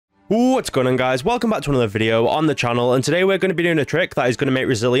What's going on, guys? Welcome back to another video on the channel, and today we're going to be doing a trick that is going to make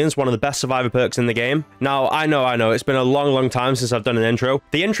resilience one of the best survivor perks in the game. Now, I know, it's been a long time since I've done an intro.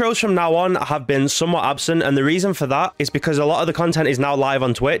 The intros from now on have been somewhat absent, and the reason for that is because a lot of the content is now live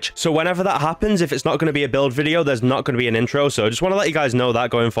on Twitch. So whenever that happens, if it's not going to be a build video, there's not going to be an intro. So I just want to let you guys know that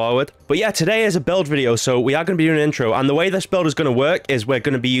going forward. But yeah, today is a build video, so we are going to be doing an intro, and the way this build is going to work is we're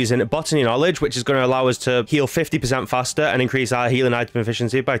going to be using botany knowledge, which is going to allow us to heal 50% faster and increase our healing item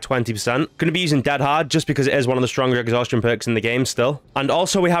efficiency by 20%. Going to be using dead hard just because it is one of the stronger exhaustion perks in the game still. And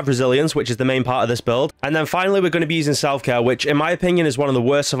also we have resilience, which is the main part of this build. And then finally we're going to be using self-care, which in my opinion is one of the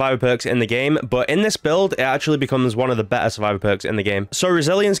worst survivor perks in the game, but in this build it actually becomes one of the better survivor perks in the game. So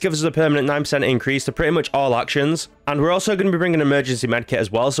resilience gives us a permanent 9% increase to pretty much all actions, and we're also going to be bringing an emergency medkit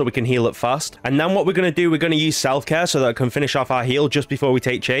as well so we can heal up fast. And then what we're going to do, we're going to use self-care so that it can finish off our heal just before we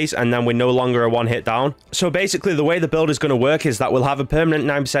take chase, and then we're no longer a one hit down. So basically the way the build is going to work is that we'll have a permanent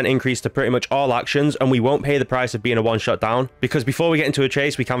 9% increase to pretty much all actions, and we won't pay the price of being a one-shot down, because before we get into a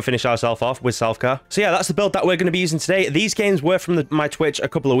chase we can finish ourselves off with self-care. So yeah, that's the build that we're going to be using today. These games were from my Twitch a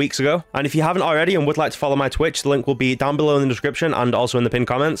couple of weeks ago, and if you haven't already and would like to follow my Twitch, the link will be down below in the description and also in the pinned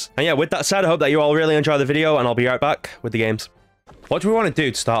comments. And yeah, with that said, I hope that you all really enjoy the video, and I'll be right back with the games. What do we want to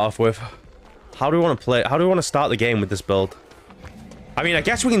do to start off with? How do we want to play? How do we want to start the game with this build? I mean, I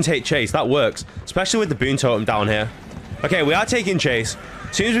guess we can take chase. That works, especially with the boon totem down here. Okay, we are taking chase.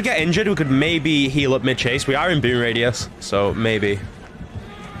 As soon as we get injured, we could maybe heal up mid-chase. We are in boon radius, so maybe.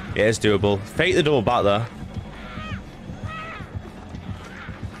 Yeah, it's doable. Fake the double back there.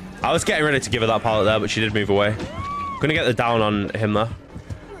 I was getting ready to give her that pallet there, but she did move away. Gonna get the down on him there.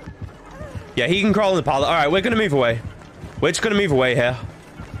 Yeah, he can crawl in the pallet. All right, we're gonna move away. We're just gonna move away here.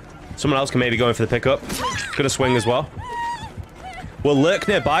 Someone else can maybe go in for the pickup. Gonna swing as well. We'll lurk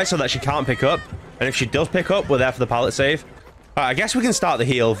nearby so that she can't pick up. And if she does pick up, we're there for the pallet save. All right, I guess we can start the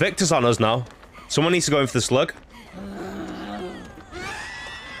heal. Victor's on us now. Someone needs to go in for the slug. Oh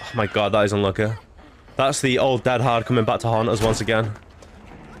my god, that is unlucky. That's the old dead hard coming back to haunt us once again.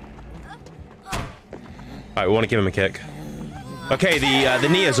 All right, we want to give him a kick. Okay, the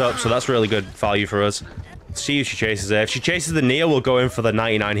Nia's up, so that's really good value for us. Let's see if she chases it. If she chases the Nia, we'll go in for the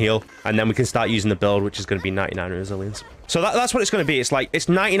 99 heal, and then we can start using the build, which is going to be 99 in resilience. So that's what it's going to be. It's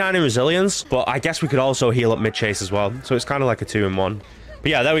 99 in resilience, but I guess we could also heal up mid-chase as well. So it's kind of like a 2-in-1.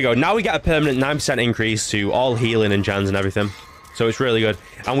 But yeah, there we go. Now we get a permanent 9% increase to all healing and gens and everything. So it's really good.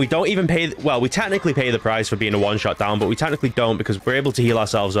 And we don't even pay... Well, we technically pay the price for being a one-shot down, but we technically don't because we're able to heal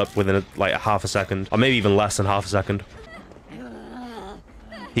ourselves up within like half a second, or maybe even less than half a second.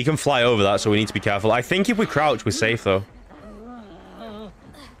 He can fly over that, so we need to be careful. I think if we crouch, we're safe, though.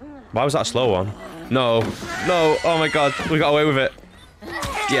 Why was that a slow one? No. No. Oh, my God. We got away with it.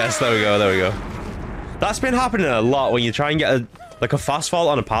 Yes, there we go. There we go. That's been happening a lot when you try and get a fast vault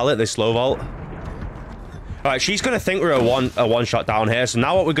on a pallet, they slow vault. All right, she's going to think we're a one-shot down here. So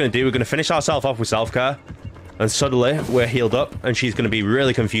now what we're going to do, we're going to finish ourselves off with self-care. And suddenly, we're healed up, and she's going to be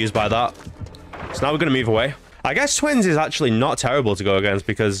really confused by that. So now we're going to move away. I guess twins is actually not terrible to go against,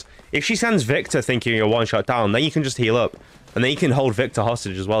 because if she sends Victor thinking you're one-shot down, then you can just heal up. And then you can hold Victor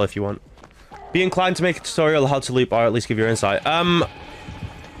hostage as well if you want. Be inclined to make a tutorial how to loop, or at least give your insight.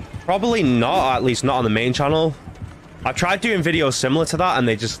 Probably not, at least not on the main channel. I've tried doing videos similar to that,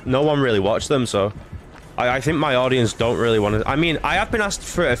 and no one really watched them, so... I think my audience don't really want to... I mean, I have been asked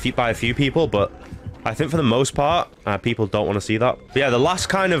for it by a few people, but I think for the most part, people don't want to see that. But yeah, the last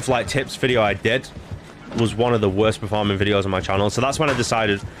kind of, like, tips video I did was one of the worst performing videos on my channel, so that's when I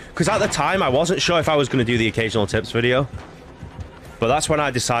decided, because at the time I wasn't sure if I was going to do the occasional tips video, but that's when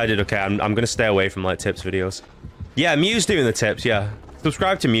I decided, okay, I'm going to stay away from like tips videos. Yeah, Mew's doing the tips. Yeah,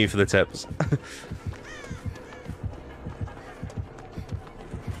 subscribe to Mew for the tips.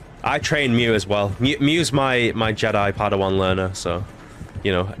 I train Mew as well. Mew's my Jedi Padawan learner, so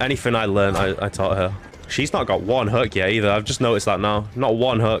you know, anything I learn I taught her. She's not got one hook yet either. I've just noticed that now. Not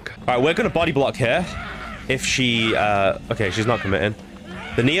one hook. All right, we're going to body block here. If she... okay, she's not committing.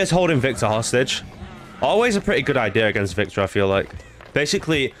 The Nia's holding Victor hostage. Always a pretty good idea against Victor, I feel like.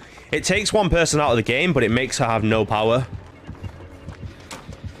 Basically, it takes one person out of the game, but it makes her have no power.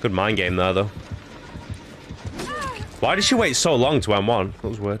 Good mind game there, though. Why did she wait so long to M1? That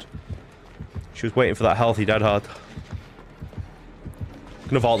was weird. She was waiting for that healthy dead hard.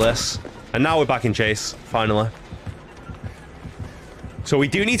 Gonna vault this. And now we're back in chase, finally. So we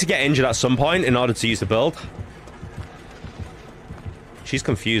do need to get injured at some point in order to use the build. She's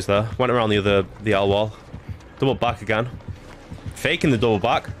confused there. Went around the L wall. Double back again. Faking the double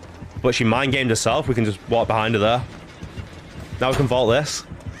back. But she mind gamed herself. We can just walk behind her there. Now we can vault this.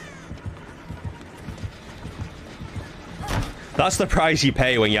 That's the price you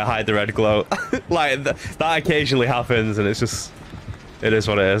pay when you hide the red glow. Like, that occasionally happens, and it's just... It is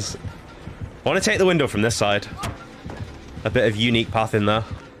what it is. I want to take the window from this side. A bit of unique path in there.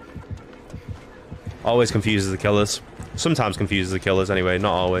 Always confuses the killers. Sometimes confuses the killers anyway,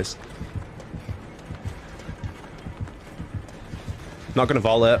 not always. Not going to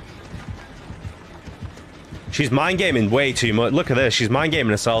vault it. She's mind gaming way too much. Look at this. She's mind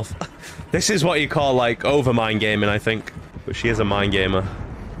gaming herself. This is what you call, like, over mind gaming, I think. But she is a mind gamer.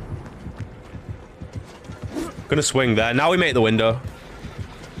 Gonna swing there. Now we make the window.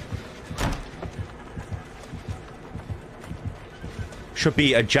 Should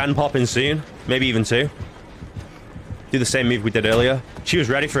be a gen pop in soon. Maybe even 2. Do the same move we did earlier. She was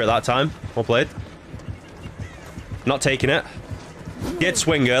ready for it that time. Well played. Not taking it. Did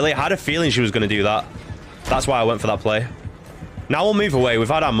swing early. I had a feeling she was going to do that. That's why I went for that play. Now we'll move away. We've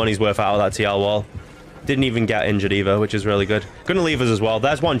had our money's worth out of that TL wall. Didn't even get injured either, which is really good. Gonna leave us as well.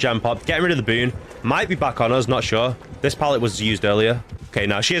 There's one gem pop. Getting rid of the boon. Might be back on us. Not sure. This pallet was used earlier. Okay,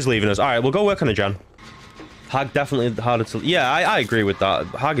 now she is leaving us. All right, we'll go work on a gen. Hag definitely harder to... Yeah, I agree with that.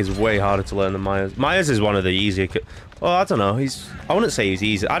 Hag is way harder to learn than Myers. Myers is one of the easier... Well, I don't know. I wouldn't say he's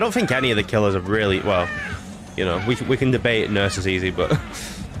easy. I don't think any of the killers have really... Well, you know, we can debate Nurse is easy, but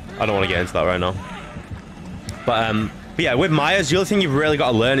I don't want to get into that right now. But yeah, with Myers, the other thing you've really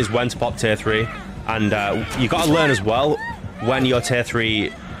got to learn is when to pop tier 3. And you got to learn as well when your tier 3...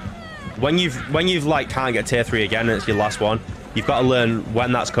 When you've like, can't get tier 3 again and it's your last one, you've got to learn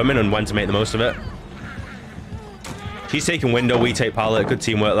when that's coming and when to make the most of it. She's taking window, we take pallet. Good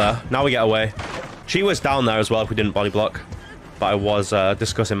teamwork there. Now we get away. She was down there as well if we didn't body block. But I was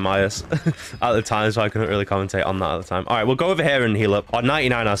discussing Myers at the time, so I couldn't really commentate on that at the time. All right, we'll go over here and heal up. Or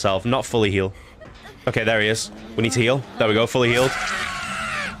 99 ourselves, not fully heal. Okay, there he is. We need to heal. There we go, fully healed.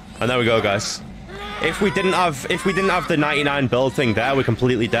 And there we go, guys. If we didn't have the 99 build thing there, we're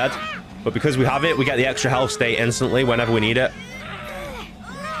completely dead. But because we have it, we get the extra health state instantly whenever we need it.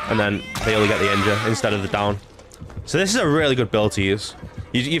 And then they only get the injure instead of the down. So this is a really good build to use.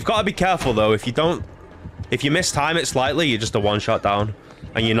 You've got to be careful though. If you miss time it slightly, you're just a one-shot down.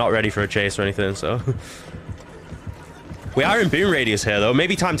 And you're not ready for a chase or anything, so... We are in boom radius here though.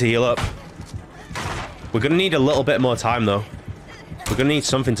 Maybe time to heal up. We're going to need a little bit more time though. We're going to need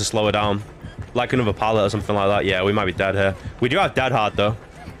something to slow her down. Like another pallet or something like that. Yeah, we might be dead here. We do have dead hard though.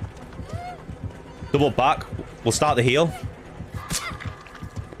 Double back. We'll start the heal.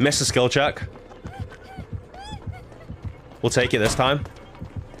 Miss the skill check. We'll take it this time.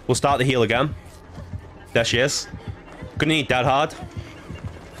 We'll start the heal again. There she is. Gonna need dead hard.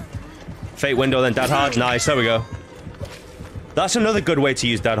 Fate window, then dead hard. Nice, there we go. That's another good way to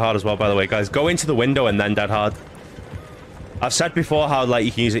use dead hard as well, by the way, guys. Go into the window and then dead hard. I've said before how like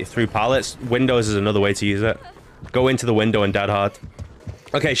you can use it through pallets. Windows is another way to use it. Go into the window and dead hard.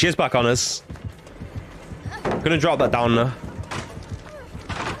 Okay, she is back on us. Gonna drop that down now.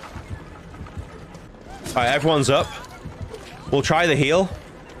 Alright, everyone's up. We'll try the heal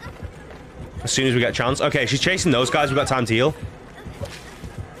as soon as we get a chance. Okay, she's chasing those guys. We've got time to heal.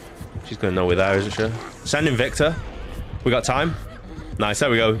 She's gonna know we're there, isn't she? Sending Victor. We got time. Nice, there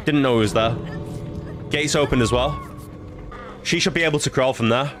we go. Didn't know he was there. Gates opened as well. She should be able to crawl from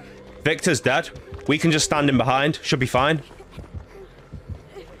there. Victor's dead. We can just stand in behind. Should be fine.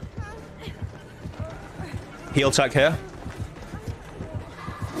 Heal tech here.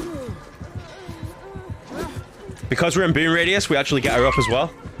 Because we're in boom radius, we actually get her up as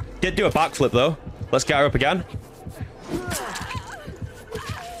well. Did do a backflip though. Let's get her up again.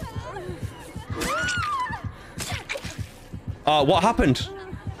 What happened?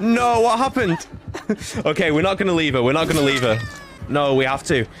 No, what happened? Okay, we're not going to leave her. We're not going to leave her. No, we have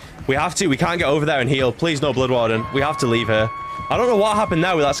to. We have to. We can't get over there and heal. Please, no Blood Warden. We have to leave her. I don't know what happened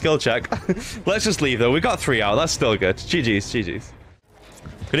there with that skill check. Let's just leave though. We got 3 out. That's still good. GG's. GG's.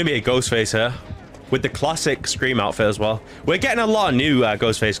 Gonna be a Ghostface here. With the classic Scream outfit as well. We're getting a lot of new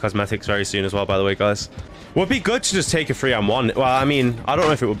Ghostface cosmetics very soon as well, by the way, guys. Would be good to just take a 3-on-1. Well, I mean, I don't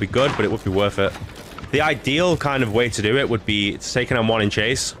know if it would be good, but it would be worth it. The ideal kind of way to do it would be to take an M1 in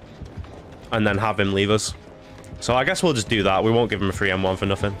chase. And then have him leave us. So I guess we'll just do that. We won't give him a 3-on-1 for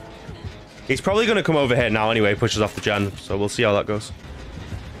nothing. He's probably going to come over here now anyway, pushes off the gen. So we'll see how that goes.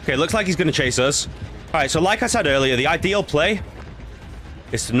 Okay, looks like he's going to chase us. Alright, so like I said earlier, the ideal play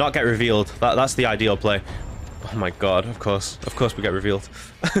is to not get revealed. That's the ideal play. Oh my god, of course. Of course we get revealed.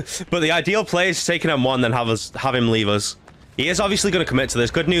 But the ideal play is to take an M1, then have him leave us. He is obviously going to commit to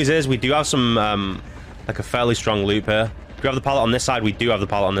this. Good news is we do have some, like a fairly strong loop here. Do we have the pallet on this side? We do have the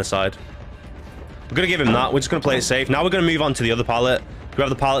pallet on this side. We're going to give him that. We're just going to play it safe. Now we're going to move on to the other pallet. Do we have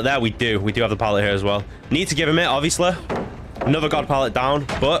the pallet there? We do. We do have the pallet here as well. Need to give him it, obviously. Another god pallet down,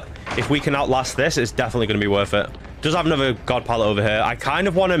 but if we can outlast this, it's definitely going to be worth it. Does have another god pallet over here. I kind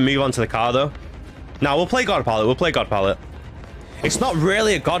of want to move on to the car, though. Now, we'll play god pallet. We'll play god pallet. It's not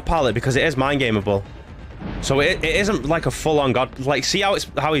really a god pallet because it is mind gameable. So it isn't like a full-on god. Like, see how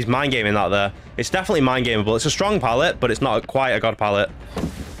he's mind gaming that there? It's definitely mind gameable. It's a strong pallet, but it's not quite a god pallet.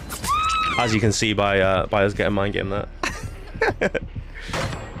 As you can see by us getting mind game that.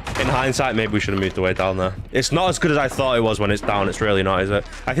 In hindsight, maybe we should have moved the way down there. It's not as good as I thought it was when it's down. It's really not, is it?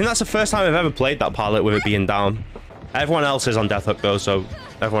 I think that's the first time I've ever played that pallet with it being down. Everyone else is on death hook, though, so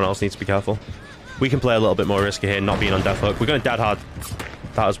everyone else needs to be careful. We can play a little bit more risky here, not being on death hook. We're going to dead hard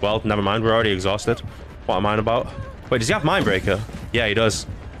that as well. Never mind, we're already exhausted. What am I about? Wait, does he have Mindbreaker? Yeah, he does.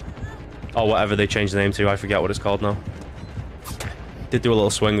 Oh, whatever they changed the name to. I forget what it's called now. Did do a little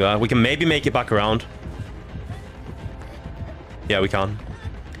swing there. We can maybe make it back around. Yeah, we can.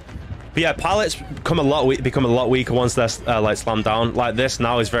 But yeah, pallets become a lot weaker once they're like slammed down. Like this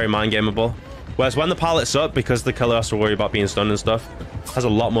now is very mind gameable. Whereas when the pallet's up, because the killer has to worry about being stunned and stuff, has a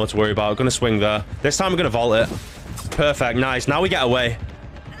lot more to worry about. Gonna swing there. This time we're gonna vault it. Perfect, nice. Now we get away.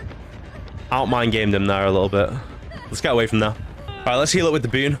 Out mind gamed him there a little bit. Let's get away from there. All right, let's heal it with the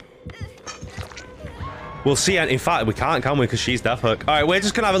boon. We'll see. In fact, we can't, can we? Because she's death hook. All right, we're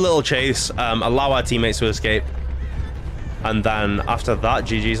just gonna have a little chase. Allow our teammates to escape. And then after that,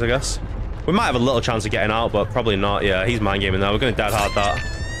 GG's, I guess. We might have a little chance of getting out, but probably not. Yeah, he's mind gaming there. We're gonna dead hard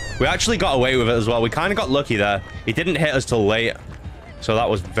that. We actually got away with it as well. We kind of got lucky there. He didn't hit us till late. So that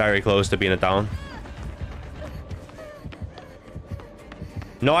was very close to being a down.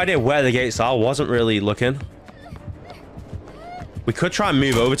 No idea where the gates are. Wasn't really looking. We could try and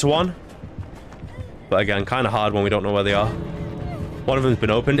move over to one. But again, kind of hard when we don't know where they are. One of them's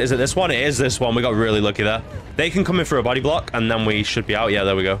been opened. Is it this one? It is this one. We got really lucky there. They can come in for a body block, and then we should be out. Yeah,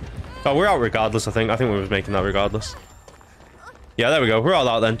 there we go. Oh, we're out regardless, I think. I think we was making that regardless. Yeah, there we go. We're all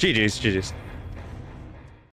out then. GG's, GG's.